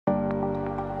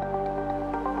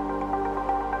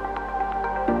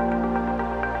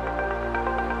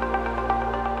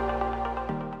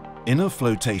In a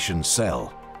flotation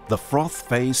cell, the froth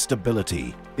phase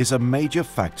stability is a major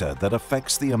factor that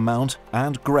affects the amount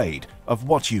and grade of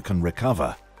what you can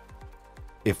recover.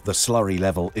 If the slurry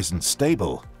level isn't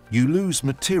stable, you lose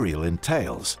material in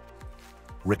tails,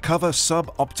 recover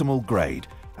suboptimal grade,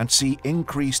 and see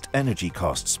increased energy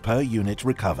costs per unit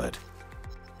recovered.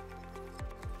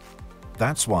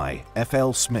 That's why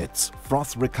FLSmidth's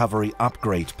Froth Recovery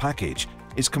Upgrade Package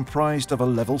is comprised of a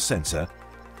level sensor,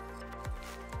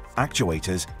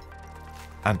 actuators,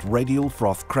 and radial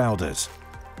froth crowders.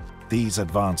 These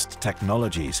advanced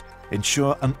technologies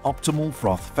ensure an optimal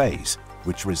froth phase,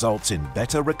 which results in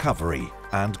better recovery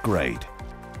and grade.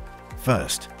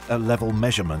 First, a level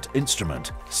measurement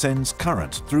instrument sends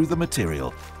current through the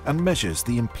material and measures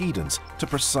the impedance to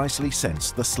precisely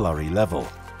sense the slurry level.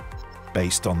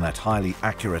 Based on that highly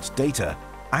accurate data,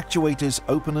 actuators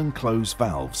open and close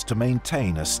valves to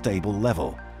maintain a stable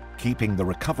level, keeping the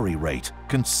recovery rate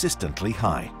consistently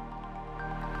high.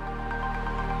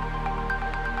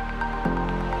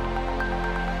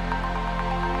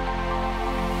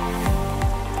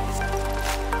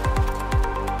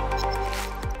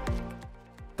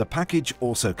 The package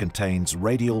also contains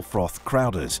radial froth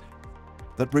crowders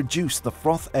that reduce the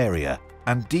froth area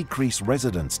and decrease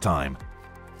residence time,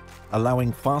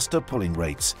 allowing faster pulling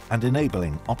rates and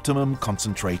enabling optimum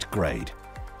concentrate grade.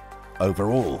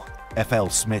 Overall,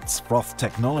 FLSmidth's froth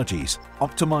technologies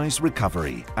optimize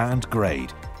recovery and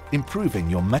grade, improving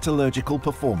your metallurgical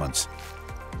performance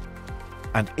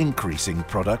and increasing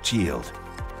product yield.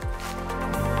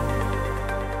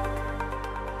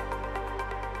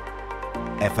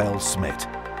 FLSmidth.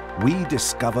 We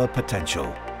discover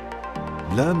potential.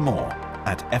 Learn more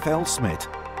at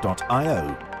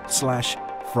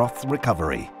flsmidth.io/froth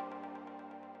recovery.